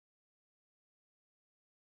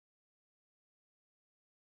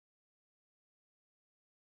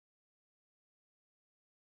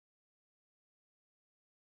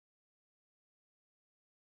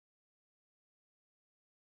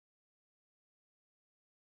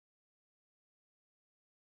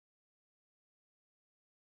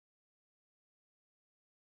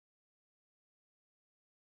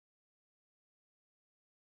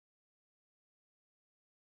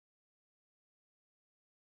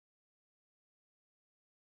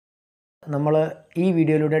നമ്മൾ ഈ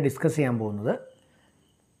വീഡിയോയിലൂടെ ഡിസ്കസ് ചെയ്യാൻ പോകുന്നത്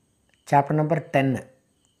ചാപ്റ്റർ നമ്പർ 10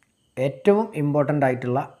 ഏറ്റവും ഇമ്പോർട്ടൻ്റ്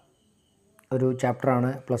ആയിട്ടുള്ള ഒരു ചാപ്റ്ററാണ്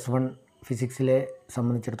 +1 ഫിസിക്സിലെ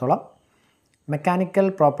സംബന്ധിച്ചിടത്തോളം മെക്കാനിക്കൽ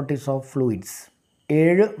പ്രോപ്പർട്ടീസ് ഓഫ് ഫ്ലൂയിഡ്സ്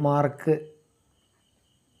 7 മാർക്കിനുള്ള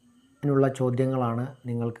ചോദ്യങ്ങളാണ്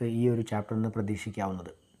നിങ്ങൾക്ക് ഈ ഒരു ചാപ്റ്ററിൽ നിന്ന്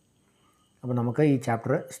പ്രതീക്ഷിക്കാവുന്നത്. അപ്പോൾ നമുക്ക് ഈ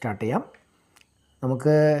ചാപ്റ്റർ സ്റ്റാർട്ട് ചെയ്യാം.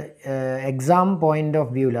 നമുക്ക് എക്സാം പോയിൻ്റ്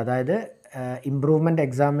ഓഫ് വ്യൂവിൽ, അതായത് ഇംപ്രൂവ്മെൻറ്റ്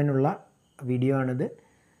എക്സാമിനുള്ള വീഡിയോ ആണിത്.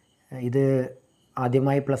 ഇത്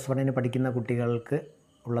ആദ്യമായി +1 പഠിക്കുന്ന കുട്ടികൾക്ക്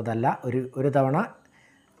ഉള്ളതല്ല, ഒരു തവണ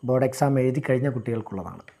ബോർഡ് എക്സാം എഴുതി കഴിഞ്ഞ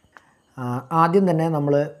കുട്ടികൾക്കുള്ളതാണ്. ആദ്യം തന്നെ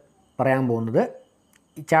നമ്മൾ പറയാൻ പോകുന്നത്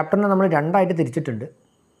ഈ ചാപ്റ്ററിനെ നമ്മൾ രണ്ടായിട്ട് തിരിച്ചിട്ടുണ്ട്.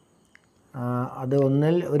 അത്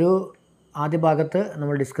ഒന്നിൽ ഒരു ആദ്യ ഭാഗത്ത്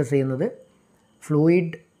നമ്മൾ ഡിസ്കസ് ചെയ്യുന്നത്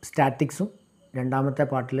ഫ്ലൂയിഡ് സ്റ്റാറ്റിക്സും രണ്ടാമത്തെ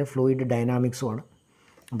പാർട്ടിൽ ഫ്ലൂയിഡ് ഡൈനാമിക്സുമാണ്.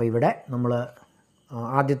 അപ്പോൾ ഇവിടെ നമ്മൾ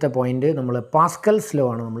ആദ്യത്തെ പോയിൻ്റ് നമ്മൾ പാസ്കൽസ് ലോ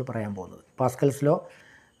ആണ് നമ്മൾ പറയാൻ പോകുന്നത്. പാസ്കൽസ് ലോ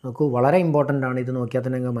നോക്കൂ, വളരെ ഇമ്പോർട്ടൻ്റ് ആണ്. ഇത് നോക്കിയാൽ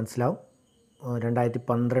തന്നെ നിങ്ങൾക്ക് മനസ്സിലാവും.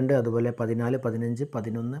 2012 അതുപോലെ 14, 15,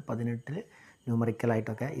 11, 18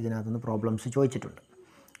 ന്യൂമറിക്കലായിട്ടൊക്കെ ഇതിനകത്തുനിന്ന് പ്രോബ്ലംസ് ചോദിച്ചിട്ടുണ്ട്.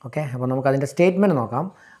 ഓക്കെ, അപ്പോൾ നമുക്കതിൻ്റെ സ്റ്റേറ്റ്മെൻറ്റ് നോക്കാം.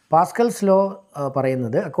 പാസ്കൽസ് ലോ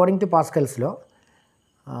പറയുന്നത്, according to Pascal's law,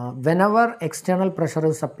 whenever external pressure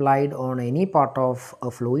is applied on any part of a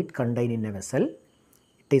fluid contained in a vessel,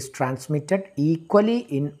 it is transmitted equally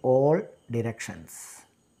in all directions.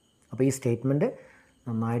 അപ്പോൾ ഈ statement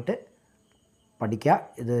നന്നായിട്ട് പഠിക്കുക.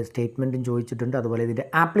 ഇത് സ്റ്റേറ്റ്മെൻറ്റും ചോദിച്ചിട്ടുണ്ട്, അതുപോലെ ഇതിൻ്റെ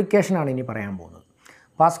ആപ്ലിക്കേഷനാണ് ഇനി പറയാൻ പോകുന്നത്.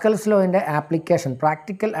 Pascal's ലോയിൻ്റെ application,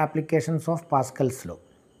 practical applications of Pascal's law.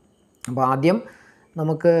 അപ്പോൾ ആദ്യം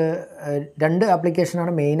നമുക്ക് 2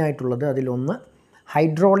 ആപ്ലിക്കേഷനാണ് മെയിനായിട്ടുള്ളത്. അതിലൊന്ന്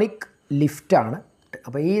ഹൈഡ്രോളിക് ലിഫ്റ്റാണ്.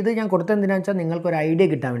 അപ്പോൾ ഇത് ഞാൻ കൊടുത്തതെന്തിനാണെന്ന് വെച്ചാൽ നിങ്ങൾക്കൊരു ഐഡിയ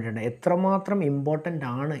കിട്ടാൻ വേണ്ടിയിട്ടാണ്, എത്രമാത്രം ഇമ്പോർട്ടൻ്റ്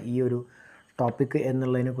ആണ് ഈ ഒരു ടോപ്പിക്ക്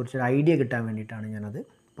എന്നുള്ളതിനെക്കുറിച്ചൊരു ഐഡിയ കിട്ടാൻ വേണ്ടിയിട്ടാണ് ഞാനത്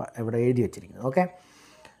ഇവിടെ എഴുതി വെച്ചിരിക്കുന്നത്. ഓക്കെ,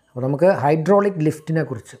 അപ്പോൾ നമുക്ക് ഹൈഡ്രോളിക് ലിഫ്റ്റിനെ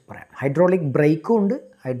കുറിച്ച് പറയാം. ഹൈഡ്രോളിക് ബ്രേക്കും ഉണ്ട്,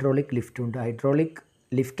 ഹൈഡ്രോളിക് ലിഫ്റ്റും ഉണ്ട്. ഹൈഡ്രോളിക്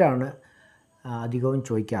ലിഫ്റ്റാണ് അധികവും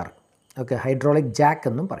ചോദിക്കാറ്. ഓക്കെ, ഹൈഡ്രോളിക് ജാക്ക്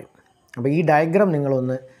എന്നും പറയും. അപ്പോൾ ഈ ഡയഗ്രാം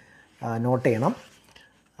നിങ്ങളൊന്ന് നോട്ട് ചെയ്യണം.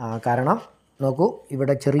 കാരണം നോക്കൂ,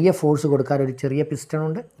 ഇവിടെ ചെറിയ ഫോഴ്സ് കൊടുക്കാൻ ഒരു ചെറിയ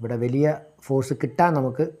പിസ്റ്റണുണ്ട്, ഇവിടെ വലിയ ഫോഴ്സ് കിട്ടാൻ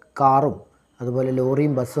നമുക്ക് കാറും അതുപോലെ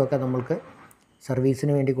ലോറിയും ബസ്സും ഒക്കെ നമ്മൾക്ക്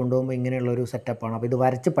സർവീസിന് വേണ്ടി കൊണ്ടുപോകുമ്പോൾ ഇങ്ങനെയുള്ളൊരു സെറ്റപ്പാണ്. അപ്പോൾ ഇത്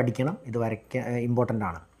വരച്ച് പഠിക്കണം, ഇത് വരയ്ക്കാൻ ഇമ്പോർട്ടൻ്റ്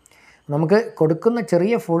ആണ്. നമുക്ക് കൊടുക്കുന്ന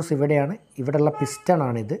ചെറിയ ഫോഴ്സ് ഇവിടെയാണ്, ഇവിടെയുള്ള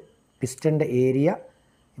പിസ്റ്റണാണിത്. പിസ്റ്റൻ്റെ ഏരിയ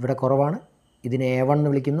ഇവിടെ കുറവാണ്, ഇതിനെ A1 എന്ന്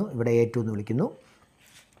വിളിക്കുന്നു, ഇവിടെ A2 എന്ന് വിളിക്കുന്നു.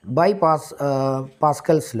 ബൈ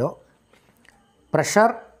പാസ്കൽസ് ലോ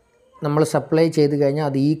പ്രഷർ നമ്മൾ സപ്ലൈ ചെയ്ത് കഴിഞ്ഞാൽ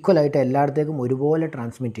അത് ഈക്വലായിട്ട് എല്ലായിടത്തേക്കും ഒരുപോലെ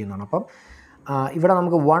ട്രാൻസ്മിറ്റ് ചെയ്യുന്നതാണ്. അപ്പം ഇവിടെ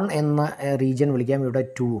നമുക്ക് 1 എന്ന റീജിയൻ വിളിക്കാം, ഇവിടെ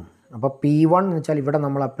 2ഉം. അപ്പോൾ P1 എന്ന് വെച്ചാൽ ഇവിടെ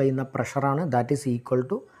നമ്മൾ അപ്ലൈ ചെയ്യുന്ന പ്രഷറാണ്, that is equal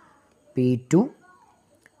to P2.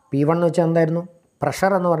 P1 എന്ന് വെച്ചാൽ എന്തായിരുന്നു?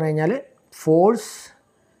 പ്രഷർ എന്ന് പറഞ്ഞു കഴിഞ്ഞാൽ ഫോഴ്സ്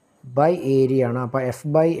ബൈ ഏരിയ ആണ്. അപ്പോൾ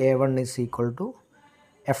F/A1 is equal to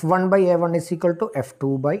F1/A1 is equal to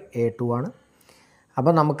F2/A2 ആണ്.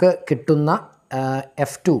 അപ്പോൾ നമുക്ക് കിട്ടുന്ന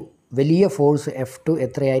F2, വലിയ ഫോഴ്സ് F2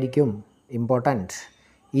 എത്രയായിരിക്കും? ഇമ്പോർട്ടൻറ്റ്.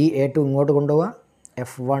 ഈ A2 ഇങ്ങോട്ട് കൊണ്ടുപോവുക,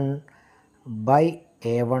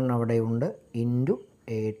 F1/A1 അവിടെയുണ്ട് ഇൻറ്റു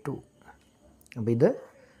A2. അപ്പോൾ ഇത്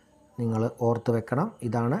നിങ്ങൾ ഓർത്ത് വെക്കണം.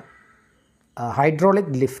 ഇതാണ്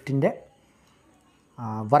hydraulic ലിഫ്റ്റിൻ്റെ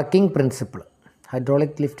working principle.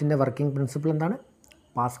 Hydraulic ലിഫ്റ്റിൻ്റെ working principle എന്താണ്?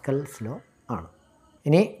 പാസ്കൽസ് ലോ ആണ്.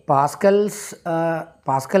 ഇനി പാസ്കൽ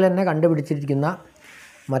തന്നെ കണ്ടുപിടിച്ചിരിക്കുന്ന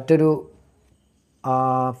മറ്റൊരു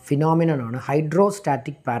ഫിനോമിനനാണ്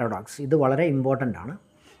ഹൈഡ്രോസ്റ്റാറ്റിക് പാരഡോക്സ്. ഇത് വളരെ ഇമ്പോർട്ടൻ്റ് ആണ്.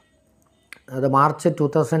 അത് മാർച്ച്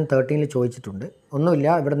 2013 ചോദിച്ചിട്ടുണ്ട്. ഒന്നുമില്ല,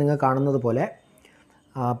 ഇവിടെ നിങ്ങൾ കാണുന്നത് പോലെ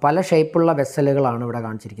പല ഷേപ്പുള്ള വെസലുകളാണ് ഇവിടെ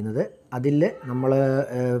കാണിച്ചിരിക്കുന്നത്. അതിൽ നമ്മൾ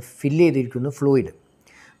ഫില്ല് ചെയ്തിരിക്കുന്നു fluid.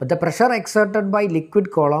 But the pressure exerted by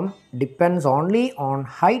liquid column depends only on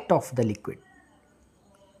height of the liquid,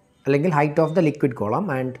 അല്ലെങ്കിൽ height of the liquid column,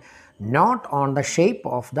 and not on the shape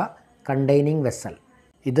of the containing vessel.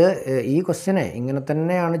 ഇത് ഈ ക്വസ്റ്റ്യനെ ഇങ്ങനെ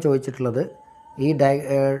തന്നെയാണ് ചോദിച്ചിട്ടുള്ളത്. ഈ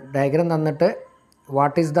ഡയഗ്രാം തന്നിട്ട്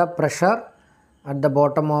what is the pressure at the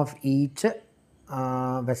bottom of each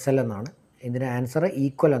vessel എന്നാണ്. ഇതിൻ്റെ ആൻസർ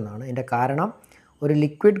ഈക്വൽ എന്നാണ്. ഇതിൻ്റെ കാരണം ഒരു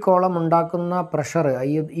ലിക്വിഡ് കോളം ഉണ്ടാക്കുന്ന പ്രഷർ,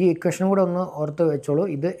 ഈ ഇക്വേഷനും കൂടെ ഒന്ന് ഓർത്ത് വെച്ചോളൂ.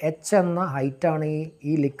 ഇത് H എന്ന ഹൈറ്റാണ്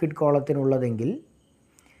ഈ ലിക്വിഡ് കോളത്തിനുള്ളതെങ്കിൽ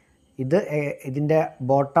ഇതിൻ്റെ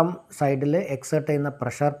ബോട്ടം സൈഡിൽ എക്സേർട്ട് ചെയ്യുന്ന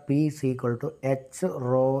pressure P is equal to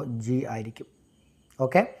H/ρg ആയിരിക്കും.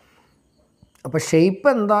 ഓക്കെ, അപ്പോൾ ഷേപ്പ്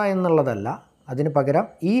എന്താ എന്നുള്ളതല്ല, അതിന് പകരം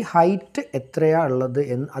ഈ ഹൈറ്റ് എത്രയാണ് ഉള്ളത്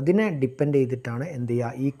അതിനെ ഡിപ്പെൻഡ് ചെയ്തിട്ടാണ് എന്ത്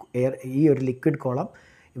ചെയ്യുക, ഈ ഒരു ലിക്വിഡ് കോളം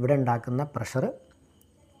ഇവിടെ ഉണ്ടാക്കുന്ന പ്രഷർ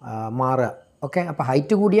മാറുക. ഓക്കെ, അപ്പോൾ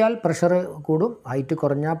ഹൈറ്റ് കൂടിയാൽ പ്രഷർ കൂടും, ഹൈറ്റ്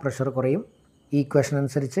കുറഞ്ഞാൽ പ്രഷർ കുറയും, ഈ ഇക്വേഷൻ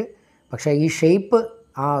അനുസരിച്ച്. പക്ഷേ ഈ ഷേപ്പ്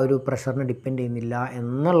ആ ഒരു പ്രഷറിനെ ഡിപ്പെൻഡ് ചെയ്യുന്നില്ല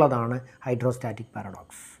എന്നുള്ളതാണ് ഹൈഡ്രോസ്റ്റാറ്റിക്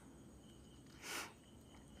പാരഡോക്സ്.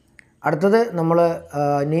 അടുത്തത് നമ്മൾ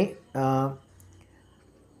ഇനി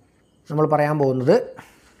നമ്മൾ പറയാൻ പോകുന്നത്,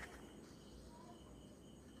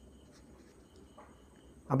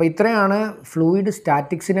 അപ്പോൾ ഇത്രയാണ് ഫ്ലൂയിഡ്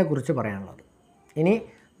സ്റ്റാറ്റിക്സിനെ കുറിച്ച് പറയാനുള്ളത്. ഇനി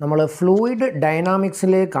നമ്മൾ ഫ്ലൂയിഡ്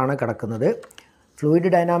ഡൈനാമിക്സിലേക്കാണ് കിടക്കുന്നത്. ഫ്ലൂയിഡ്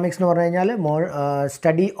ഡൈനാമിക്സ് എന്ന് പറഞ്ഞു കഴിഞ്ഞാൽ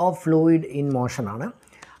study of fluid in motion ആണ്.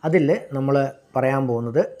 അതിൽ നമ്മൾ പറയാൻ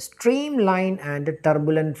പോകുന്നത് stream line and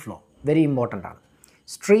turbulent flow. Very important ആണ്.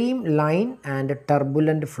 Stream line and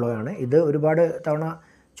turbulent flow ആണ്. ഇത് ഒരുപാട് തവണ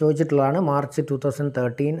ചോദിച്ചിട്ടുള്ളതാണ്. മാർച്ച്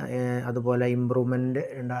 2013, അതുപോലെ ഇമ്പ്രൂവ്മെൻറ്റ്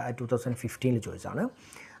 2015 ചോദിച്ചതാണ്.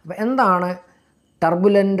 അപ്പോൾ എന്താണ്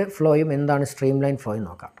ടർബുലൻറ്റ് ഫ്ലോയും എന്താണ് സ്ട്രീം ലൈൻ ഫ്ലോയും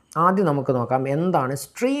നോക്കാം. ആദ്യം നമുക്ക് നോക്കാം എന്താണ്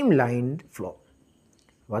സ്ട്രീം ലൈൻ ഫ്ലോ.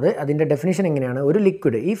 അപ്പോൾ അതിൻ്റെ ഡെഫിനിഷൻ എങ്ങനെയാണ്? ഒരു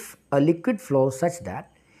liquid, if A liquid flow such that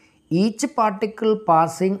each particle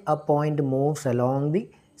passing A point moves along the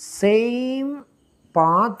same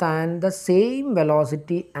path and the same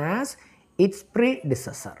velocity as it's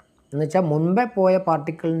പ്രീഡിസസർ. എന്ന് വെച്ചാൽ മുൻപേ പോയ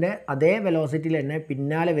പാർട്ടിക്കിളിൻ്റെ അതേ വെലോസിറ്റിയിൽ തന്നെ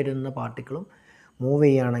പിന്നാലെ വരുന്ന പാർട്ടിക്കിളും മൂവ്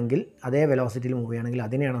ചെയ്യുകയാണെങ്കിൽ, അതേ വെലോസിറ്റിയിൽ മൂവ് ചെയ്യുകയാണെങ്കിൽ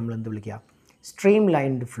അതിനെയാണ് നമ്മൾ എന്ത് വിളിക്കുക? Stream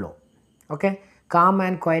lined flow. Okay, calm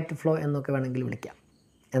and quiet flow എന്നൊക്കെ വേണമെങ്കിൽ വിളിക്കാം.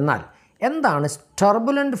 എന്നാൽ എന്താണ്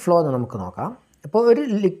ടർബുലൻറ്റ് ഫ്ലോ എന്ന് നമുക്ക് നോക്കാം. ഇപ്പോൾ ഒരു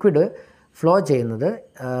ലിക്വിഡ് ഫ്ലോ ചെയ്യുന്നത്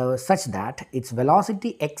such that it's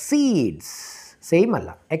velocity exceeds, same അല്ല,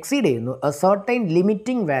 എക്സീഡ് ചെയ്യുന്നു A certain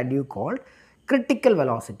limiting value called critical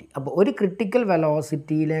velocity. അപ്പോൾ ഒരു ക്രിട്ടിക്കൽ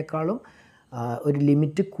വെലോസിറ്റിയിലേക്കാളും ഒരു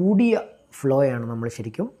ലിമിറ്റ് കൂടിയ ഫ്ലോയാണ് നമ്മൾ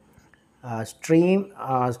ശരിക്കും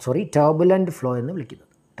ടർബുലൻറ്റ് ഫ്ലോ എന്ന് വിളിക്കുന്നത്.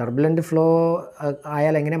 ടർബുലൻറ്റ് ഫ്ലോ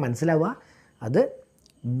ആയാൽ എങ്ങനെ മനസ്സിലാവുക? അത്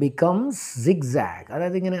ബിക്കംസ് സിഗ്സാഗ്.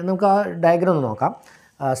 അതായത് ഇങ്ങനെ നമുക്ക് ആ ഡയഗ്രം ഒന്ന് നോക്കാം.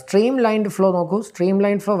 സ്ട്രീം ലൈൻഡ് ഫ്ലോ നോക്കൂ. സ്ട്രീം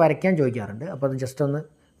ലൈൻ ഫ്ലോ വരയ്ക്കാൻ ചോദിക്കാറുണ്ട്. അപ്പോൾ അത് ജസ്റ്റ് ഒന്ന്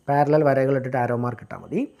പാരലൽ വരകൾ ഇട്ടിട്ട് ആരോ മാർക്ക് ഇട്ടാൽ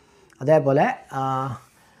മതി. അതേപോലെ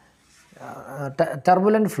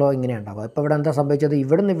ടർബുലൻറ്റ് ഫ്ലോ ഇങ്ങനെ ഉണ്ടാവുക. ഇപ്പോൾ ഇവിടെ എന്താ സംഭവിച്ചത്?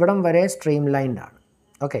 ഇവിടുന്ന് ഇവിടം വരെ സ്ട്രീം ലൈൻഡ് ആണ്.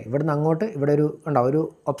 ഓക്കെ, ഇവിടുന്ന് അങ്ങോട്ട് ഇവിടെ ഒരു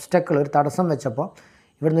ഒബ്സ്റ്റക്കിൾ, ഒരു തടസ്സം വെച്ചപ്പോൾ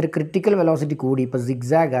ഇവിടുന്ന് ഒരു ക്രിട്ടിക്കൽ വെലോസിറ്റി കൂടി ഇപ്പോൾ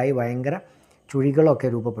സിഗ്സാഗായി ഭയങ്കര ചുഴികളൊക്കെ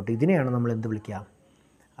രൂപപ്പെട്ടു. ഇതിനെയാണ് നമ്മൾ എന്ത് വിളിക്കുക?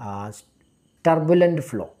 Turbulent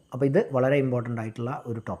flow. അപ്പോൾ ഇത് വളരെ ഇമ്പോർട്ടൻ്റ് ആയിട്ടുള്ള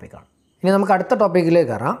ഒരു ടോപ്പിക്കാണ്. ഇനി നമുക്ക് അടുത്ത ടോപ്പിക്കിലേക്ക്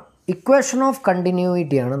കയറാം. ഇക്വേഷൻ ഓഫ്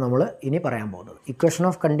കണ്ടിന്യൂയിറ്റിയാണ് നമ്മൾ ഇനി പറയാൻ പോകുന്നത്. ഇക്വേഷൻ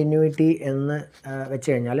ഓഫ് കണ്ടിന്യൂയിറ്റി എന്ന് വെച്ച്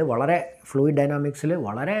കഴിഞ്ഞാൽ വളരെ ഫ്ലൂയിഡ് ഡൈനാമിക്സിൽ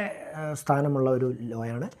വളരെ സ്ഥാനമുള്ള ഒരു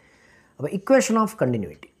ലോയാണ്. അപ്പോൾ equation of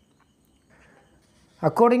continuity,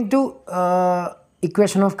 according to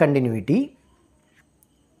equation of continuity,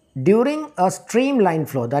 during A stream line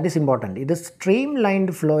flow, that is important. ഇത് സ്ട്രീം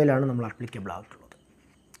ലൈൻഡ് ഫ്ലോയിലാണ് നമ്മൾ അപ്ലിക്കബിൾ ആയിട്ടുള്ളത്.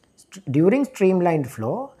 During stream lined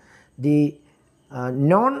flow, the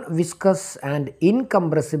non-viscous and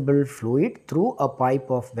incompressible fluid through a pipe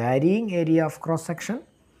of varying area of cross section,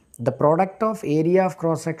 the product of area of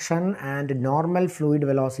cross section and normal fluid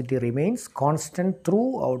velocity remains constant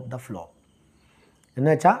throughout the flow. എന്ന്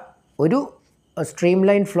വെച്ചാൽ ഒരു stream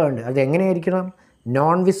line flow ഉണ്ട്. അത് എങ്ങനെയായിരിക്കണം?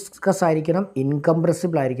 Non viscous ആയിരിക്കണം,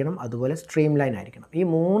 incompressible ആയിരിക്കണം, അതുപോലെ stream line ആയിരിക്കണം. ഈ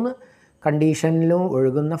 3 കണ്ടീഷനിലും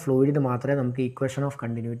ഒഴുകുന്ന ഫ്ലൂയിഡിന് മാത്രമേ നമുക്ക് ഇക്വേഷൻ ഓഫ്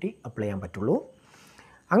കണ്ടിന്യൂറ്റി അപ്ലൈ ചെയ്യാൻ പറ്റുള്ളൂ.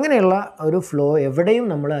 അങ്ങനെയുള്ള ഒരു ഫ്ലോ എവിടെയും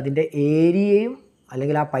നമ്മൾ അതിൻ്റെ ഏരിയയും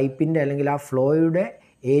അല്ലെങ്കിൽ ആ പൈപ്പിൻ്റെ അല്ലെങ്കിൽ ആ ഫ്ലോയുടെ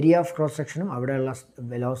ഏരിയ ഓഫ് ക്രോസ് സെക്ഷനും അവിടെയുള്ള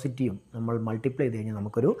വെലോസിറ്റിയും നമ്മൾ മൾട്ടിപ്ലൈ ചെയ്ത് കഴിഞ്ഞാൽ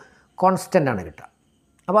നമുക്കൊരു കോൺസ്റ്റൻ്റാണ് കിട്ടുക.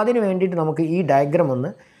 അപ്പോൾ അതിന് വേണ്ടിയിട്ട് നമുക്ക് ഈ ഡയഗ്രാം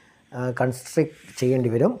ഒന്ന് കൺസ്ട്രക്ട്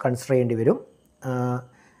ചെയ്യേണ്ടി വരും.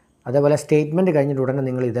 അതേപോലെ സ്റ്റേറ്റ്മെൻറ്റ് കഴിഞ്ഞിട്ട് ഉടനെ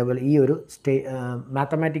നിങ്ങൾ ഇതേപോലെ ഈ ഒരു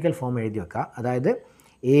മാത്തമാറ്റിക്കൽ ഫോം എഴുതി വെക്കുക. അതായത്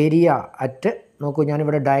ഏരിയ അറ്റ്, നോക്കൂ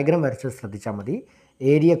ഞാനിവിടെ ഡയഗ്രാം വരച്ചത് ശ്രദ്ധിച്ചാൽ മതി.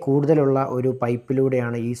 ഏരിയ കൂടുതലുള്ള ഒരു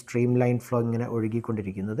പൈപ്പിലൂടെയാണ് ഈ സ്ട്രീം ലൈൻ ഫ്ലോ ഇങ്ങനെ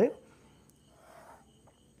ഒഴുകിക്കൊണ്ടിരിക്കുന്നത്.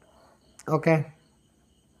 ഓക്കെ,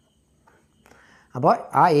 അപ്പോൾ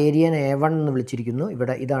ആ ഏരിയനെ A1 എന്ന് വിളിച്ചിരിക്കുന്നു.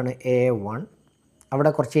 ഇവിടെ ഇതാണ് A1.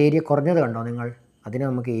 അവിടെ കുറച്ച് ഏരിയ കുറഞ്ഞത് കണ്ടോ നിങ്ങൾ? അതിനെ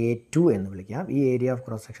നമുക്ക് A2 എന്ന് വിളിക്കാം. ഈ ഏരിയ ഓഫ്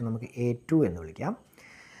ക്രോസ് സെക്ഷൻ നമുക്ക് A2 എന്ന് വിളിക്കാം.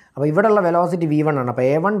 അപ്പോൾ ഇവിടെയുള്ള വെലോസിറ്റി V1 ആണ്. അപ്പോൾ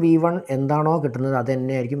A1 V1 എന്താണോ കിട്ടുന്നത് അത്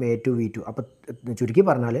തന്നെയായിരിക്കും A2 V2. അപ്പോൾ ചുരുക്കി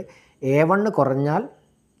പറഞ്ഞാൽ A1 കുറഞ്ഞാൽ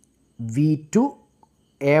V2,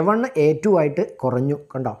 A1 A2 ആയിട്ട് കുറഞ്ഞു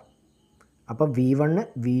കണ്ടോ? അപ്പോൾ V1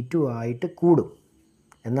 V2 ആയിട്ട് കൂടും.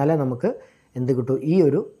 എന്നാലേ നമുക്ക് എന്ത് കിട്ടും? ഈ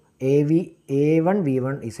ഒരു A1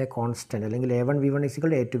 V1 is A constant, അല്ലെങ്കിൽ A1 V1 is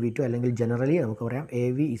equal to A2 V2, അല്ലെങ്കിൽ ജനറലി നമുക്ക് പറയാം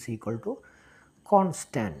AV is equal to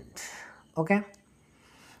constant. Okay,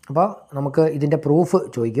 അപ്പോൾ നമുക്ക് ഇതിൻ്റെ പ്രൂഫ്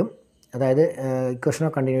ചോദിക്കും. അതായത് ഇക്വേഷൻ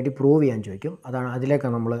ഓഫ് കണ്ടിന്യൂറ്റി പ്രൂവ് ചെയ്യാൻ ചോദിക്കും.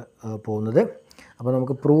 അതിലേക്കാണ് നമ്മൾ പോകുന്നത്. അപ്പോൾ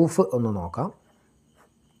നമുക്ക് പ്രൂഫ് ഒന്ന് നോക്കാം.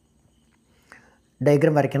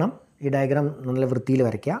 ഡയഗ്രാം വരയ്ക്കണം. ഈ ഡയഗ്രാം നല്ല വൃത്തിയിൽ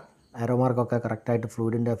വരയ്ക്കുക. ആരോ മാർക്കൊക്കെ കറക്റ്റായിട്ട്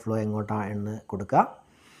ഫ്ലൂയിഡിൻ്റെ ഫ്ലോ എങ്ങോട്ടാണ് എന്ന് കൊടുക്കുക.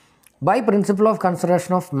 By principle of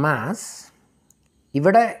conservation of mass,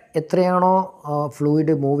 ഇവിടെ എത്രയാണോ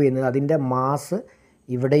ഫ്ലൂയിഡ് മൂവ് ചെയ്യുന്നത് അതിൻ്റെ മാസ്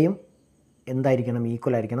ഇവിടെയും എന്തായിരിക്കണം,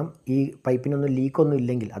 ഈക്വൽ ആയിരിക്കണം. ഈ പൈപ്പിനൊന്നും ലീക്കൊന്നും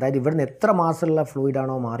ഇല്ലെങ്കിൽ, അതായത് ഇവിടുന്ന് എത്ര മാസ്സുള്ള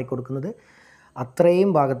ഫ്ലൂയിഡാണോ മാറിക്കൊടുക്കുന്നത് അത്രയും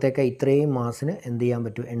ഭാഗത്തേക്ക് ഇത്രയും മാസിന് എന്ത് ചെയ്യാൻ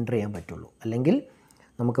പറ്റൂ, എൻ്റർ ചെയ്യാൻ പറ്റുള്ളൂ. അല്ലെങ്കിൽ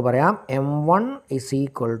നമുക്ക് പറയാം M1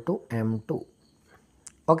 = M2.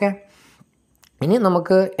 ഓക്കെ, ഇനി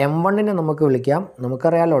നമുക്ക് M1നെ നമുക്ക് വിളിക്കാം.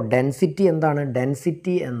 നമുക്കറിയാലോ ഡെൻസിറ്റി എന്താണ്,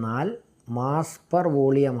 ഡെൻസിറ്റി എന്നാൽ മാസ് പെർ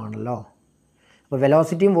വോളിയം ആണല്ലോ. അപ്പോൾ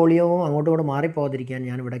വെലോസിറ്റിയും വോളിയവും അങ്ങോട്ടും ഇങ്ങോട്ട് മാറിപ്പോകാതിരിക്കാൻ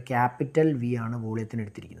ഞാനിവിടെ ക്യാപിറ്റൽ V ആണ് വോളിയത്തിന്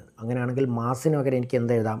എടുത്തിരിക്കുന്നത്. അങ്ങനെയാണെങ്കിൽ മാസിന് പകരം എനിക്ക്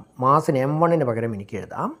എന്ത് എഴുതാം, മാസിന് M1ന് പകരം എനിക്ക്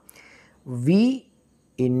എഴുതാം V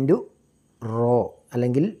 × റോ,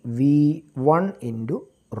 അല്ലെങ്കിൽ V1 ×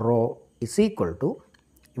 റോ =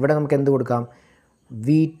 ഇവിടെ നമുക്ക് എന്ത് കൊടുക്കാം,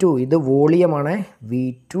 V2. ഇത് വോളിയമാണ്,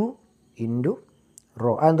 V2 ×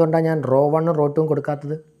 റോ. അതെന്തുകൊണ്ടാണ് ഞാൻ റോ 1 റോ 2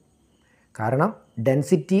 കൊടുക്കാത്തത്? കാരണം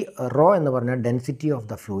ഡെൻസിറ്റി റോ എന്ന് പറഞ്ഞാൽ ഡെൻസിറ്റി ഓഫ്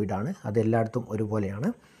ദ ഫ്ലൂയിഡ് ആണ്, അത് എല്ലായിടത്തും ഒരുപോലെയാണ്.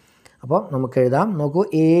 അപ്പോൾ നമുക്ക് എഴുതാം, നോക്കൂ,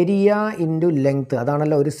 ഏരിയ × ലെങ്ത്ത്,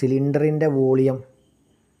 അതാണല്ലോ ഒരു സിലിണ്ടറിൻ്റെ വോളിയം.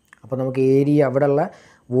 അപ്പോൾ നമുക്ക് ഏരിയ, അവിടെയുള്ള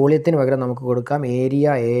വോളിയത്തിന് പകരം നമുക്ക് കൊടുക്കാം ഏരിയ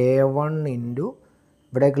A1 ×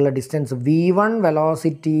 ഇവിടേക്കുള്ള ഡിസ്റ്റൻസ് V1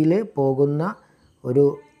 വെലോസിറ്റിയിൽ പോകുന്ന ഒരു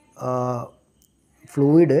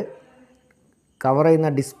ഫ്ലൂയിഡ് കവർ ചെയ്യുന്ന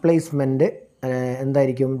ഡിസ്പ്ലേസ്മെൻറ്റ്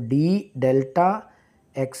എന്തായിരിക്കും, d∆x/∆t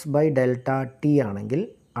ആണെങ്കിൽ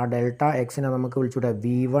ആ ഡെൽറ്റ എക്സിനെ നമുക്ക് വിളിച്ചുകൂടെ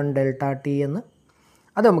V1 ∆t എന്ന്.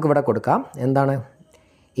 അത് നമുക്കിവിടെ കൊടുക്കാം. എന്താണ്,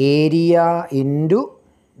 ഏരിയ ×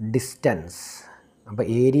 ഡിസ്റ്റൻസ്. അപ്പോൾ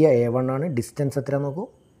ഏരിയ A1 ആണ്, ഡിസ്റ്റൻസ് എത്ര നോക്കൂ,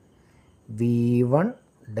 V1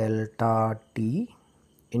 ∆t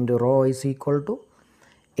 × റോ =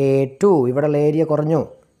 A2. ഇവിടെയുള്ള ഏരിയ കുറഞ്ഞു,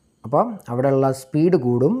 അപ്പം അവിടെയുള്ള സ്പീഡ്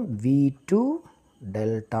കൂടും, V2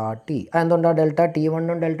 ∆t. അതെന്തുകൊണ്ടാണ് ∆t1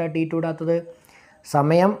 ∆t2 ഇടാത്തത്?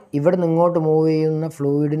 സമയം ഇവിടെ നിന്ന് ഇങ്ങോട്ട് മൂവ് ചെയ്യുന്ന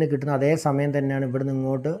ഫ്ലൂയിഡിന് കിട്ടുന്ന അതേ സമയം തന്നെയാണ് ഇവിടെ നിന്ന്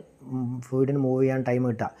ഇങ്ങോട്ട് ഫ്ലൂയിഡിന് മൂവ് ചെയ്യാൻ ടൈം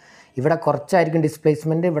കിട്ടുക. ഇവിടെ കുറച്ചായിരിക്കും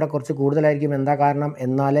ഡിസ്പ്ലേസ്മെൻറ്റ്, ഇവിടെ കുറച്ച് കൂടുതലായിരിക്കും. എന്താ കാരണം,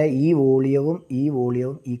 എന്നാലേ ഈ വോളിയവും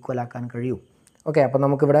ഈക്വൽ ആക്കാൻ കഴിയൂ. ഓക്കെ, അപ്പോൾ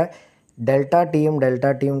നമുക്കിവിടെ ∆tയും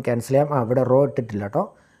 ∆tയും ക്യാൻസൽ ചെയ്യാം. ഇവിടെ റോ ഇട്ടിട്ടില്ല കേട്ടോ.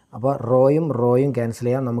 അപ്പോൾ റോയും ക്യാൻസൽ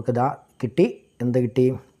ചെയ്യാം. നമുക്കിതാ കിട്ടി, എന്ത് കിട്ടി,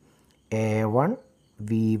 A1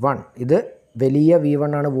 V1. ഇത് വലിയ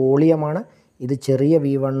V1 ആണ്, വോളിയമാണ്. ഇത് ചെറിയ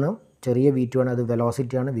V1ഉം ചെറിയ V2 ആണ്, അത്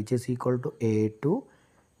വെലോസിറ്റിയാണ്, which is equal to A2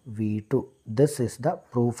 V2. This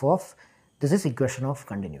is equation of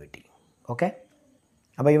continuity. Okay,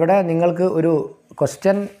 അപ്പോൾ ഇവിടെ നിങ്ങൾക്ക് ഒരു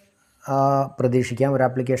ക്വസ്റ്റ്യൻ പ്രതീക്ഷിക്കാം, ഒരു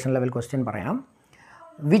ആപ്ലിക്കേഷൻ ലെവൽ ക്വസ്റ്റ്യൻ പറയാം.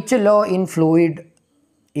 Which law in fluid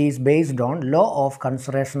is based on law of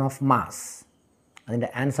conservation of mass? അതിൻ്റെ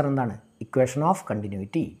ആൻസർ എന്താണ്, ഇക്വേഷൻ ഓഫ്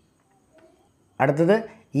കണ്ടിന്യൂറ്റി. അടുത്തത്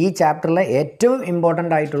ഈ ചാപ്റ്ററിലെ ഏറ്റവും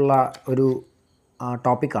ഇമ്പോർട്ടൻ്റ് ആയിട്ടുള്ള ഒരു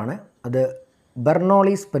ടോപ്പിക്കാണ്, അത്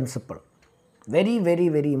Bernoulli's principle. Very very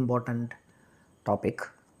very important topic.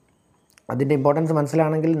 അതിൻ്റെ ഇമ്പോർട്ടൻസ്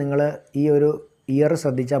മനസ്സിലാണെങ്കിൽ നിങ്ങൾ ഈ ഒരു ഇയർ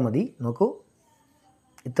ശ്രദ്ധിച്ചാൽ മതി. നോക്കൂ,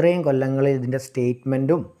 ഇത്രയും കൊല്ലങ്ങളിൽ ഇതിൻ്റെ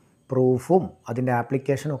സ്റ്റേറ്റ്മെൻറ്റും പ്രൂഫും അതിൻ്റെ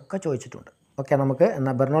ആപ്ലിക്കേഷനും ഒക്കെ ചോദിച്ചിട്ടുണ്ട്. ഓക്കെ, നമുക്ക്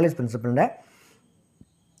എന്നാൽ ബെർണോളീസ് പ്രിൻസിപ്പിളിൻ്റെ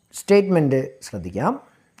സ്റ്റേറ്റ്മെൻറ്റ് ശ്രദ്ധിക്കാം.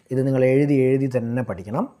 ഇത് നിങ്ങൾ എഴുതി തന്നെ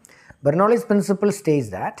പഠിക്കണം. Bernoulli's principle states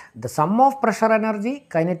that the sum of pressure energy,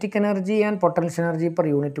 kinetic energy and potential energy per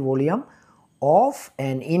unit volume of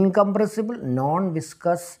an incompressible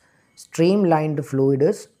non-viscous streamlined fluid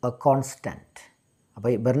is a constant.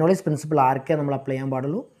 അപ്പോൾ Bernoulli's principle ആർക്കേ നമ്മൾ അപ്ലൈ ചെയ്യാൻ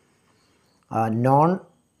പാടുള്ളൂ, നോൺ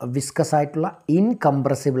വിസ്കസ് ആയിട്ടുള്ള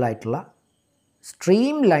incompressible ആയിട്ടുള്ള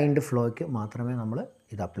stream lined ഫ്ലോയ്ക്ക് മാത്രമേ നമ്മൾ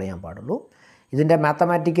ഇത് apply ചെയ്യാൻ പാടുള്ളൂ. ഇതിൻ്റെ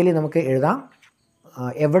മാത്തമാറ്റിക്കലി നമുക്ക് എഴുതാം,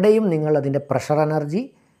 എവിടെയും നിങ്ങൾ അതിൻ്റെ പ്രഷർ എനർജി,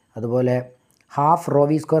 അതുപോലെ ഹാഫ് റോ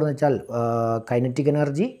വി സ്ക്വയർ എന്ന് വെച്ചാൽ kinetic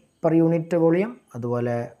energy per unit volume,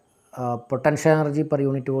 അതുപോലെ potential energy per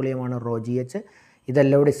unit വോളിയമാണ് raw GH.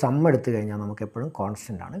 ഇതെല്ലാം കൂടി സം എടുത്തു കഴിഞ്ഞാൽ നമുക്ക് എപ്പോഴും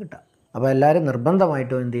കോൺസ്റ്റൻ്റ് ആണ് കിട്ടുക. അപ്പോൾ എല്ലാവരും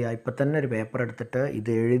നിർബന്ധമായിട്ടും എന്ത് ചെയ്യുക, ഇപ്പം തന്നെ ഒരു പേപ്പർ എടുത്തിട്ട്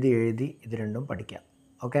ഇത് എഴുതി ഇത് രണ്ടും പഠിക്കാം.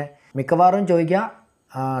 ഓക്കെ, മിക്കവാറും ചോദിക്കുക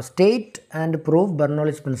state and proof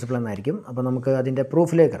Bernoulli's principle എന്നായിരിക്കും. അപ്പോൾ നമുക്ക് അതിൻ്റെ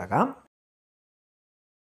പ്രൂഫിലേക്ക് കിടക്കാം.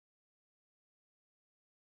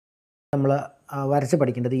 നമ്മൾ വരച്ച്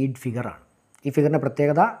പഠിക്കേണ്ടത് ഈ ഫിഗറാണ്. ഈ ഫിഗറിൻ്റെ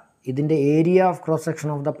പ്രത്യേകത, ഇതിൻ്റെ area of cross section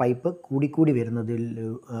of the pipe കൂടി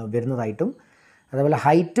വരുന്നതായിട്ടും, അതേപോലെ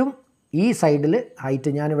ഹൈറ്റും ഈ സൈഡിൽ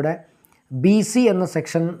ഹൈറ്റ് ഞാനിവിടെ BC എന്ന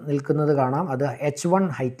സെക്ഷൻ നിൽക്കുന്നത് കാണാം, അത് H1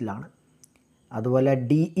 ഹൈറ്റിലാണ്. അതുപോലെ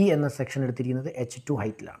DE എന്ന സെക്ഷൻ എടുത്തിരിക്കുന്നത് H2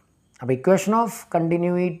 ഹൈറ്റിലാണ്. അപ്പോൾ ഇക്വേഷൻ ഓഫ്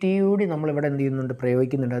കണ്ടിന്യൂറ്റി കൂടി നമ്മളിവിടെ എന്ത് ചെയ്യുന്നുണ്ട്,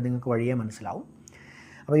 പ്രയോഗിക്കുന്നുണ്ട്. അത് നിങ്ങൾക്ക് വഴിയേ മനസ്സിലാവും.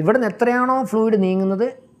 അപ്പോൾ ഇവിടെ നിന്ന് എത്രയാണോ ഫ്ലൂയിഡ് നീങ്ങുന്നത്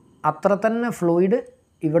അത്ര തന്നെ ഫ്ലൂയിഡ്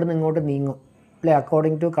ഇവിടെ നിന്ന് ഇങ്ങോട്ട് നീങ്ങും അല്ലേ,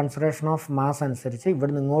 according situ conservation of mass അനുസരിച്ച്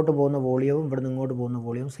ഇവിടെ നിന്ന് ഇങ്ങോട്ട് പോകുന്ന വോളിയവും ഇവിടെ നിന്ന് ഇങ്ങോട്ട് പോകുന്ന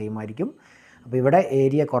വോളിയവും സെയിം ആയിരിക്കും. അപ്പോൾ ഇവിടെ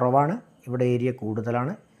ഏരിയ കുറവാണ്, ഇവിടെ ഏരിയ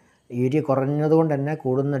കൂടുതലാണ്. ഏരിയ കുറഞ്ഞതുകൊണ്ട് തന്നെ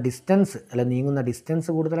കൂടുന്ന ഡിസ്റ്റൻസ് നീങ്ങുന്ന ഡിസ്റ്റൻസ്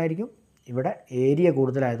കൂടുതലായിരിക്കും. ഇവിടെ ഏരിയ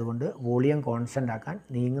കൂടുതലായതുകൊണ്ട് വോളിയം കോൺസ്റ്റൻ്റ് ആക്കാൻ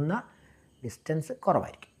നീങ്ങുന്ന ഡിസ്റ്റൻസ്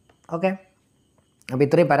കുറവായിരിക്കും. ഓക്കെ, അപ്പോൾ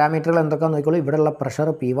ഇത്രയും പാരാമീറ്ററുകൾ എന്തൊക്കെയാണെന്ന് നോക്കിക്കോളൂ. ഇവിടെയുള്ള പ്രഷർ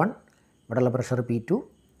P1, ഇവിടെയുള്ള പ്രഷർ P2.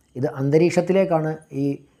 ഇത് അന്തരീക്ഷത്തിലേക്കാണ് ഈ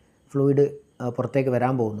ഫ്ലൂയിഡ് പുറത്തേക്ക്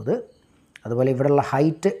വരാൻ പോകുന്നത്. അതുപോലെ ഇവിടെയുള്ള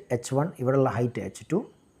ഹൈറ്റ് H1, ഇവിടെയുള്ള ഹൈറ്റ് H2.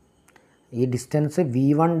 ഈ ഡിസ്റ്റൻസ്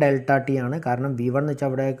V1 ഡെൽറ്റ ടി ആണ്. കാരണം V1 എന്ന് വെച്ചാൽ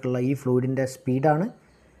അവിടേക്കുള്ള ഈ ഫ്ലൂയിഡിൻ്റെ സ്പീഡാണ്.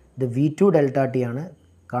 ഇത് V2 ഡെൽറ്റ ടി ആണ്.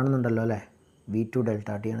 കാണുന്നുണ്ടല്ലോ അല്ലേ, V2 ഡെൽറ്റ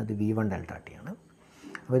ടി ആണ്, ഇത് V1 ഡെൽറ്റ ടി ആണ്.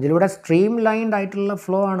 അപ്പോൾ ഇതിലൂടെ സ്ട്രീം ലൈൻഡ് ആയിട്ടുള്ള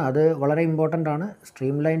ഫ്ലോ ആണ്. അത് വളരെ ഇമ്പോർട്ടൻ്റ് ആണ്.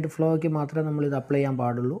 സ്ട്രീം ലൈൻഡ് ഫ്ലോയ്ക്ക് മാത്രമേ നമ്മളിത് അപ്ലൈ ചെയ്യാൻ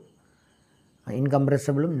പാടുള്ളൂ.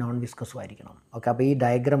 ഇൻകംപ്രസിബിളും നോൺ വിസ്കസും ആയിരിക്കണം. ഓക്കെ, അപ്പോൾ ഈ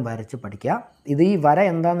ഡയഗ്രാം വരച്ച് പഠിക്കുക. ഇത് ഈ വര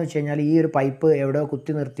എന്താണെന്ന് വെച്ച് കഴിഞ്ഞാൽ ഈ ഒരു പൈപ്പ് എവിടെയോ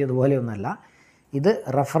കുത്തി നിർത്തിയതുപോലെയൊന്നുമല്ല. ഇത്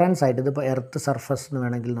റെഫറൻസ് ആയിട്ട്, ഇതിപ്പോൾ എർത്ത് സർഫസ് എന്ന്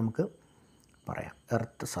വേണമെങ്കിൽ നമുക്ക് പറയാം,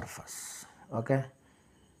 എർത്ത് സർഫസ്. ഓക്കെ,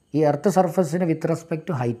 ഈ earth സർഫസിന് with respect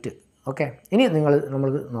to height. Okay, ഇനി നമ്മൾ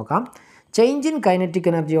നോക്കാം change in kinetic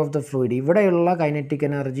energy of the fluid. ഇവിടെയുള്ള കൈനറ്റിക്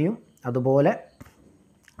എനർജിയും അതുപോലെ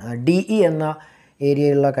DE എന്ന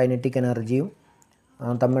ഏരിയയിലുള്ള കൈനറ്റിക് എനർജിയും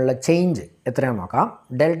തമ്മിലുള്ള ചേഞ്ച് എത്രയാണെന്ന് നോക്കാം.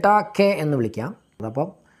 ഡെൽറ്റ K എന്ന് വിളിക്കാം. അതപ്പം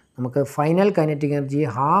നമുക്ക് final kinetic energy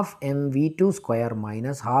half mv2²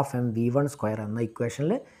 minus half mv1² എന്ന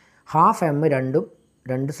ഇക്വേഷനിൽ ഹാഫ് m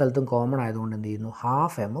രണ്ട് സ്ഥലത്തും കോമൺ ആയതുകൊണ്ട് എന്ത് ചെയ്യുന്നു,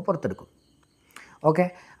 ഹാഫ് m പുറത്തെടുക്കും. ഓക്കെ,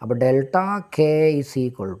 അപ്പോൾ delta K is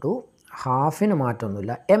equal to ഹാഫിന്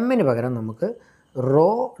മാറ്റമൊന്നുമില്ല, എമ്മിന് പകരം നമുക്ക് റോ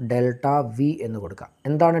ഡെൽറ്റ V എന്ന് കൊടുക്കാം.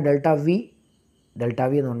 എന്താണ് ഡെൽറ്റ V? ഡെൽറ്റ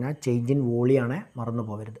V എന്ന് പറഞ്ഞാൽ ചേഞ്ച് ഇൻ വോളിയാണ്, മറന്നു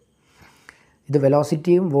പോകരുത്. ഇത്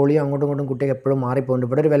വെലോസിറ്റിയും വോളിയും അങ്ങോട്ടും ഇങ്ങോട്ടും കുട്ടിക്ക് എപ്പോഴും മാറിപ്പോകുന്നുണ്ട്.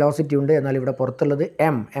 ഇവിടെ ഒരു വെലോസിറ്റി ഉണ്ട്, എന്നാൽ ഇവിടെ പുറത്തുള്ളത്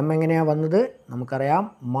M എങ്ങനെയാണ് വന്നത് നമുക്കറിയാം,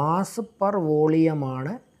 മാസ് പെർ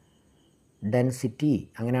വോളിയമാണ് ഡെൻസിറ്റി.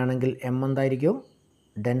 അങ്ങനെയാണെങ്കിൽ M എന്തായിരിക്കും,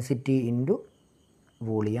 ഡെൻസിറ്റി ഇൻറ്റു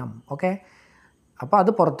വോളിയം. ഓക്കെ, അപ്പോൾ അത്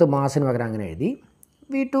പുറത്ത് മാസിന് പകരം അങ്ങനെ എഴുതി.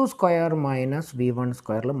 V2² മൈനസ്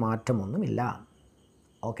V1² മാറ്റമൊന്നുമില്ല.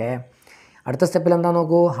 ഓക്കെ, അടുത്ത സ്റ്റെപ്പിൽ എന്താ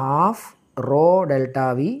നോക്കൂ, half raw delta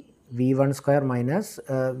V1² minus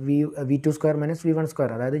V2² minus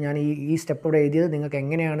V1². അതായത് ഞാൻ ഈ സ്റ്റെപ്പ് ഇവിടെ എഴുതിയത് നിങ്ങൾക്ക്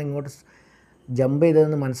എങ്ങനെയാണ് ഇങ്ങോട്ട് ജമ്പ്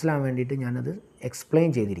ചെയ്തതെന്ന് മനസ്സിലാൻ വേണ്ടിയിട്ട് ഞാനത് എക്സ്പ്ലെയിൻ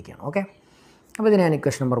ചെയ്തിരിക്കുകയാണ്. ഓക്കെ, അപ്പോൾ ഇതിനെ ഞാൻ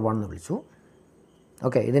ഇക്വേഷൻ നമ്പർ 1 എന്ന് വിളിച്ചു.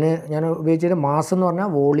 ഓക്കെ, ഇതിന് ഞാൻ ഉപയോഗിച്ചത് മാസ് എന്ന്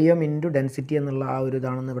പറഞ്ഞാൽ വോളിയം ഇൻറ്റു ഡെൻസിറ്റി എന്നുള്ള ആ ഒരു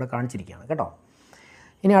ഇതാണെന്ന് ഇവിടെ കാണിച്ചിരിക്കുകയാണ് കേട്ടോ.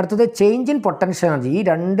 ഇനി അടുത്തത് ചേഞ്ച് ഇൻ പൊട്ടൻഷ്യൽ എനർജി. ഈ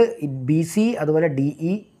രണ്ട് BC അതുപോലെ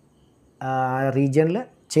DE റീജിയനിൽ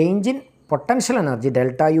change in potential energy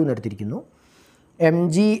delta U എന്ന് എടുത്തിരിക്കുന്നു.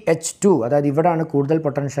 mgH2, അതായത് ഇവിടെയാണ് കൂടുതൽ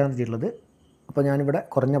പൊട്ടൻഷ്യൽ എനർജി ഉള്ളത്. അപ്പോൾ ഞാനിവിടെ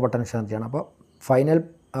കുറഞ്ഞ പൊട്ടൻഷ്യൽ എനർജിയാണ്. അപ്പോൾ final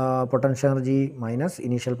potential energy minus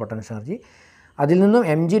initial potential energy. അതിൽ നിന്നും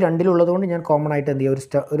mg രണ്ടിലുള്ളതുകൊണ്ട് ഞാൻ കോമൺ ആയിട്ട് എന്ത്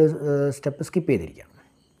ചെയ്യുക, ഒരു സ്റ്റെപ്പ് സ്കിപ്പ് ചെയ്തിരിക്കുകയാണ്.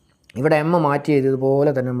 ഇവിടെ m മാറ്റി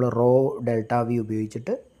ചെയ്തതുപോലെ തന്നെ നമ്മൾ റോ ഡെൽറ്റ V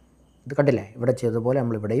ഉപയോഗിച്ചിട്ട് ഇത് കണ്ടില്ലേ, ഇവിടെ ചെയ്തതുപോലെ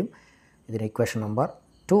നമ്മളിവിടെയും ഇതിന് ഇക്വേഷൻ നമ്പർ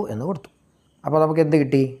 2 എന്ന് കൊടുത്തു. അപ്പോൾ നമുക്ക് എന്ത്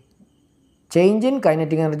കിട്ടി, ചേഞ്ച് ഇൻ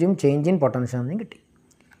കൈനറ്റിക് എനർജിയും ചേഞ്ച് ഇൻ പൊട്ടൻഷ്യൽ എനർജിയും കിട്ടി.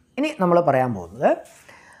 ഇനി നമ്മൾ പറയാൻ പോകുന്നത്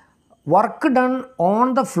work done on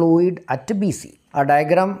the fluid at BC. ആ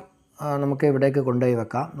ഡയഗ്രാം നമുക്ക് ഇവിടേക്ക് കൊണ്ടുപോയി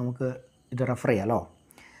വെക്കാം, നമുക്ക് ഇത് റെഫർ ചെയ്യാമല്ലോ.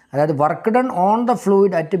 അതായത് work done on the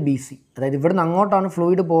fluid at BC, അതായത് ഇവിടുന്ന് അങ്ങോട്ടാണ്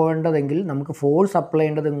ഫ്ലൂയിഡ് പോകേണ്ടതെങ്കിൽ നമുക്ക് ഫോഴ്സ് അപ്ലൈ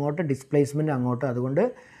ചെയ്യേണ്ടത് ഇങ്ങോട്ട്, ഡിസ്പ്ലേസ്മെൻറ്റ് അങ്ങോട്ട്. അതുകൊണ്ട്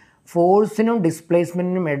ഫോഴ്സിനും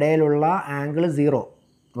ഡിസ്പ്ലേസ്മെൻറ്റിനും ഇടയിലുള്ള ആംഗിൾ 0.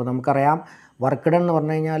 അപ്പോൾ നമുക്കറിയാം വർക്ക് ഡൺ എന്ന്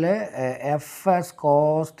പറഞ്ഞു കഴിഞ്ഞാൽ FS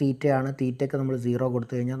cos തീറ്റയാണ്. തീറ്റയ്ക്ക് നമ്മൾ 0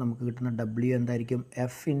 കൊടുത്തു കഴിഞ്ഞാൽ നമുക്ക് കിട്ടുന്ന W എന്തായിരിക്കും,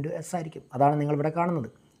 F × S ആയിരിക്കും. അതാണ് നിങ്ങളിവിടെ കാണുന്നത്.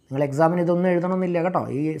 നിങ്ങൾ എക്സാമിന് ഇതൊന്നും എഴുതണമെന്നില്ല കേട്ടോ,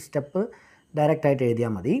 ഈ സ്റ്റെപ്പ് ഡയറക്റ്റായിട്ട്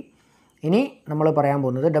എഴുതിയാൽ മതി. ഇനി നമ്മൾ പറയാൻ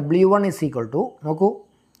പോകുന്നത് W1 ഈസ് ഈക്വൽ ടു, നോക്കൂ,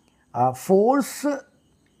 ഫോഴ്സ്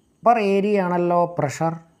പെർ ഏരിയ ആണല്ലോ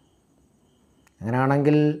പ്രഷർ.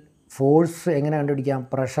 അങ്ങനെയാണെങ്കിൽ ഫോഴ്സ് എങ്ങനെ കണ്ടുപിടിക്കാം,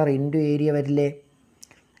 പ്രഷർ ഇൻറ്റു ഏരിയ വരില്ലേ.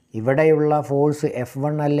 ഇവിടെയുള്ള ഫോഴ്സ്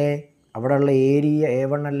F1 അല്ലേ, അവിടെയുള്ള ഏരിയ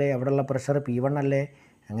A1 അല്ലേ, അവിടെയുള്ള പ്രഷർ P1 അല്ലേ.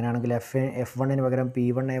 അങ്ങനെയാണെങ്കിൽ F1ന് പകരം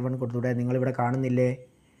P1 A1 കൊടുത്തൂടെ. നിങ്ങളിവിടെ കാണുന്നില്ലേ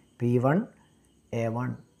P1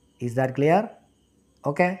 A1. Is that clear?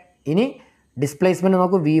 Okay, ഇനി ഡിസ്പ്ലേസ്മെൻറ്റ്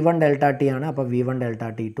നോക്കൂ, V1 ഡെൽറ്റ ടി ആണ്. അപ്പോൾ V1 ഡെൽറ്റ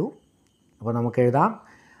T2. അപ്പോൾ നമുക്ക് എഴുതാം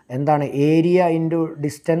എന്താണ്, ഏരിയ ഇൻറ്റു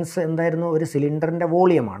ഡിസ്റ്റൻസ് എന്തായിരുന്നു, ഒരു സിലിണ്ടറിൻ്റെ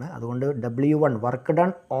വോളിയമാണ്. അതുകൊണ്ട് W1 work done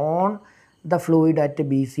on the fluid at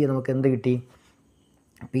BC നമുക്ക് എന്ത് കിട്ടി,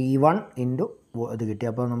 P1 ഇൻറ്റു ഇത് കിട്ടി.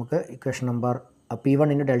 അപ്പോൾ നമുക്ക് equation number P1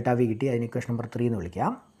 into delta V കിട്ടി. അതിന് ഇക്വേഷൻ നമ്പർ 3 എന്ന്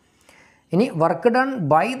വിളിക്കാം. ഇനി work done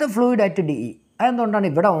by the fluid at DE. അതെന്തുകൊണ്ടാണ്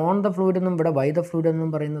ഇവിടെ ഓൺ ദ ഫ്ലൂയിഡ് എന്നും ഇവിടെ ബൈ ദ ഫ്ലൂയിഡ്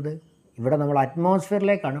എന്നും പറയുന്നത്? ഇവിടെ നമ്മൾ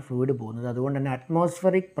അറ്റ്മോസ്ഫിയറിലേക്കാണ് ഫ്ലൂയിഡ് പോകുന്നത്. അതുകൊണ്ട് തന്നെ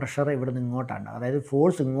അറ്റ്മോസ്ഫിയറിക് പ്രഷർ ഇവിടെ നിന്ന് ഇങ്ങോട്ടാണ്, അതായത്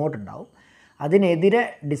ഫോഴ്സ് ഇങ്ങോട്ടുണ്ടാവും. അതിനെതിരെ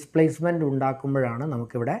ഡിസ്പ്ലേസ്മെൻറ്റ് ഉണ്ടാക്കുമ്പോഴാണ്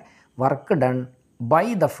നമുക്കിവിടെ work done by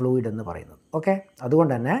the fluid എന്ന് പറയുന്നത്. ഓക്കെ,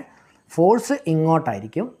 അതുകൊണ്ട് തന്നെ ഫോഴ്സ്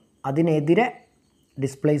ഇങ്ങോട്ടായിരിക്കും, അതിനെതിരെ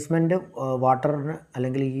ഡിസ്പ്ലേസ്മെൻറ്റ് വാട്ടറിന്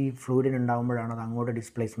അല്ലെങ്കിൽ ഈ ഫ്ലൂയിഡിന് ഉണ്ടാകുമ്പോഴാണ് അത് അങ്ങോട്ട്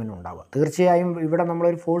ഡിസ്പ്ലേസ്മെൻറ്റ് ഉണ്ടാവുക. തീർച്ചയായും ഇവിടെ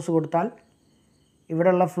നമ്മളൊരു ഫോഴ്സ് കൊടുത്താൽ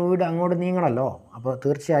ഇവിടെയുള്ള ഫ്ലൂയിഡ് അങ്ങോട്ട് നീങ്ങണമല്ലോ. അപ്പോൾ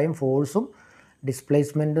തീർച്ചയായും ഫോഴ്സും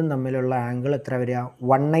ഡിസ്പ്ലേസ്മെൻറ്റും തമ്മിലുള്ള ആംഗിൾ എത്ര വരിക,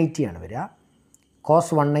 180 ആണ് വരിക. cos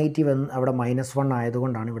 180 വന്ന് അവിടെ -1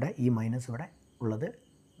 ആയതുകൊണ്ടാണ് ഇവിടെ ഈ മൈനസ് ഇവിടെ ഉള്ളത്.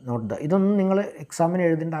 നോട്ട് ദ ഇതൊന്നും നിങ്ങൾ എക്സാമിന്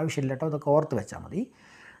എഴുതേണ്ട ആവശ്യമില്ല കേട്ടോ, ഇതൊക്കെ ഓർത്ത് വെച്ചാൽ മതി.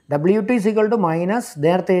 W2 = മൈനസ്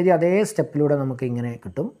നേരത്തെ എഴുതി അതേ സ്റ്റെപ്പിലൂടെ നമുക്ക് ഇങ്ങനെ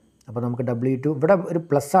കിട്ടും. അപ്പോൾ നമുക്ക് W2 ഇവിടെ ഒരു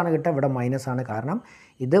പ്ലസ് ആണ് കിട്ടുക, ഇവിടെ മൈനസ് ആണ്. കാരണം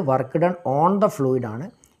ഇത് work done on the fluid ആണ്,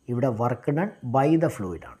 ഇവിടെ work done by the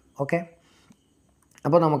fluid ആണ്. ഓക്കെ,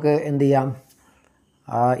 അപ്പോൾ നമുക്ക് എന്ത് ചെയ്യാം,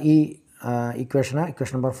 ഈ ഇക്വേഷൻ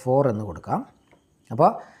നമ്പർ 4 എന്ന് കൊടുക്കാം. അപ്പോൾ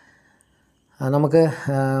നമുക്ക്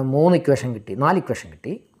 4 ഇക്വേഷൻ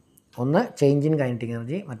കിട്ടി. ഒന്ന് ചേഞ്ച് ഇൻ കൈനറ്റിക്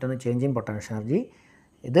എനർജി, മറ്റൊന്ന് ചേഞ്ച് ഇൻ പൊട്ടൻഷ്യൽ എനർജി.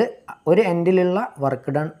 ഇത് ഒരു എൻഡിലുള്ള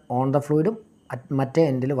വർക്ക് ഡൺ ഓൺ ദ ഫ്ലൂയിഡും മറ്റേ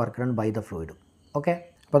എൻഡിൽ work done by the ഫ്ലൂയിഡും. Okay,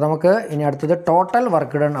 അപ്പോൾ നമുക്ക് ഇനി അടുത്തത് ടോട്ടൽ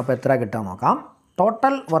വർക്ക് ഡൺ അപ്പോൾ എത്ര കിട്ടാൻ നോക്കാം.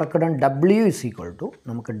 ടോട്ടൽ വർക്ക് ഡൺ W =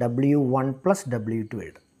 നമുക്ക് W1 + W2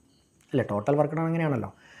 എഴുതാം അല്ലേ. ടോട്ടൽ വർക്ക് ഡൺ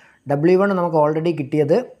അങ്ങനെയാണല്ലോ. W1 നമുക്ക് ഓൾറെഡി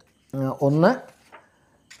കിട്ടിയത് ഒന്ന്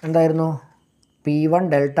എന്തായിരുന്നു, P1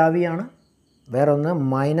 ΔV ആണ്, വേറെ ഒന്ന്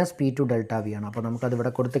 -P2 ΔV ആണ്. അപ്പോൾ നമുക്കത്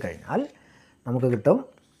ഇവിടെ കൊടുത്തു കഴിഞ്ഞാൽ നമുക്ക് കിട്ടും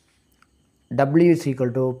W =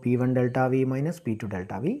 P1 ΔV - P2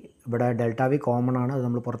 ΔV. ഇവിടെ ΔV കോമൺ ആണ്, അത്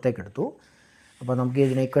നമ്മൾ പുറത്തേക്ക് എടുത്തു. അപ്പോൾ നമുക്ക്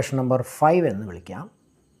ഇതിനെ ഇക്വേഷൻ നമ്പർ 5 എന്ന് വിളിക്കാം.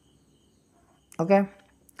 Okay,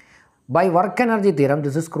 by work energy theorem,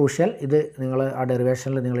 this is crucial. ഇത് നിങ്ങൾ ആ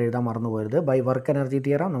ഡെറിവേഷനിൽ നിങ്ങൾ എഴുതാൻ മറന്നു പോകരുത്. ബൈ വർക്ക് എനർജി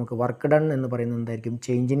തിയറം നമുക്ക് വർക്ക് ഡൺ എന്ന് പറയുന്നത് എന്തായിരിക്കും,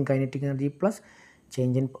 change in kinetic energy plus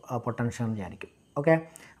change in potential energy ആയിരിക്കും. ഓക്കെ,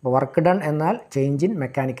 അപ്പോൾ വർക്ക് ഡൺ എന്നാൽ ചേഞ്ച് ഇൻ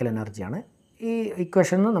മെക്കാനിക്കൽ എനർജിയാണ്. ഈ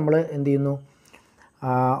ഇക്വേഷനിൽ നമ്മൾ എന്ത് ചെയ്യുന്നു,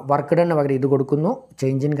 വർക്ക് ഡണ്ണിന് പകരം ഇത് കൊടുക്കുന്നു,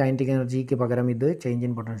 ചേഞ്ച് ഇൻ കൈനറ്റിക് എനർജിക്ക് പകരം ഇത്, ചേഞ്ച്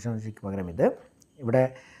ഇൻ പൊട്ടൻഷ്യൽ എനർജിക്ക് പകരം ഇത്. ഇവിടെ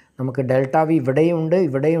നമുക്ക് ΔV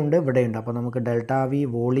ഇവിടെയുണ്ട്. അപ്പോൾ നമുക്ക് ΔV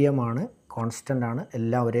വോളിയമാണ്, കോൺസ്റ്റൻ്റ് ആണ്,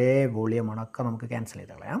 എല്ലാം ഒരേ വോളിയമാണ്, ഒക്കെ നമുക്ക് ക്യാൻസൽ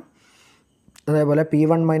ചെയ്ത് കളയാം. അതേപോലെ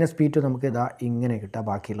P1 - P2 നമുക്ക് ഇതാ ഇങ്ങനെ കിട്ടുക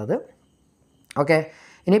ബാക്കിയുള്ളത്. ഓക്കെ,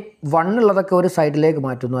 ഇനി 1 ഉള്ളതൊക്കെ ഒരു സൈഡിലേക്ക്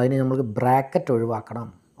മാറ്റുന്നു, അതിന് നമുക്ക് ബ്രാക്കറ്റ് ഒഴിവാക്കണം.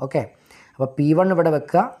 ഓക്കെ, അപ്പോൾ P1 ഇവിടെ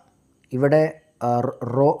വെക്കുക, ഇവിടെ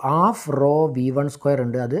ഹാഫ് റോ V1²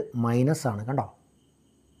 ഉണ്ട്, അത് മൈനസ് ആണ് കണ്ടോ.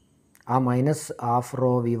 ആ മൈനസ് ഹാഫ്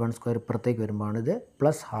റോ V1² ഇപ്പുറത്തേക്ക് വരുമ്പോഴാണ് ഇത്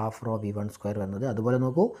പ്ലസ് ഹാഫ് റോ V1² വന്നത്. അതുപോലെ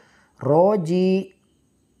നോക്കൂ, റോ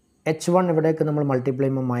GH1 ഇവിടേക്ക് നമ്മൾ മൾട്ടിപ്ലൈ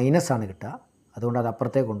ചെയ്യുമ്പോൾ മൈനസ് ആണ് കിട്ടുക, അതുകൊണ്ട് അത്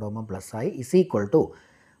അപ്പുറത്തേക്ക് കൊണ്ടുപോകുമ്പോൾ പ്ലസ് ആയി. =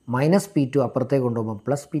 -P2 അപ്പുറത്തേക്ക് കൊണ്ടുപോകുമ്പോൾ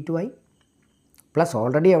പ്ലസ് P2 ആയി. പ്ലസ്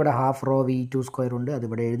ഓൾറെഡി അവിടെ ഹാഫ് റോ V2² ഉണ്ട്,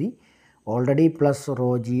 അതിവിടെ എഴുതി. ഓൾറെഡി പ്ലസ് റോ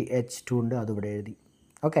GH2 ഉണ്ട്, അതിവിടെ എഴുതി.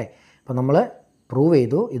 ഓക്കെ, അപ്പോൾ നമ്മൾ പ്രൂവ്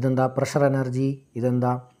ചെയ്തു. ഇതെന്താ പ്രഷർ എനർജി,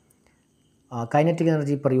 ഇതെന്താ kinetic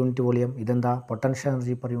energy per unit volume, ഇതെന്താ potential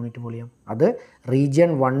energy per unit volume. അത് റീജിയൻ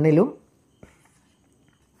 1ലും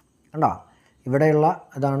കണ്ടോ, ഇവിടെയുള്ള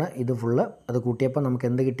ഇതാണ് ഇത് ഫുള്ള്. അത് കൂട്ടിയപ്പോൾ നമുക്ക്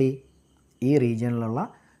എന്ത് കിട്ടി, ഈ റീജിയനിലുള്ള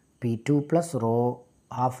P2 + raw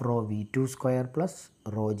half raw V2² plus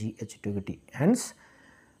rho GH2 കിട്ടി. ഹെൻസ്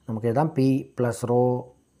നമുക്ക് എഴുതാം P + raw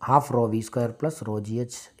half raw V² plus rho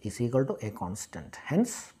GH = a constant.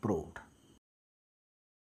 Hence proved.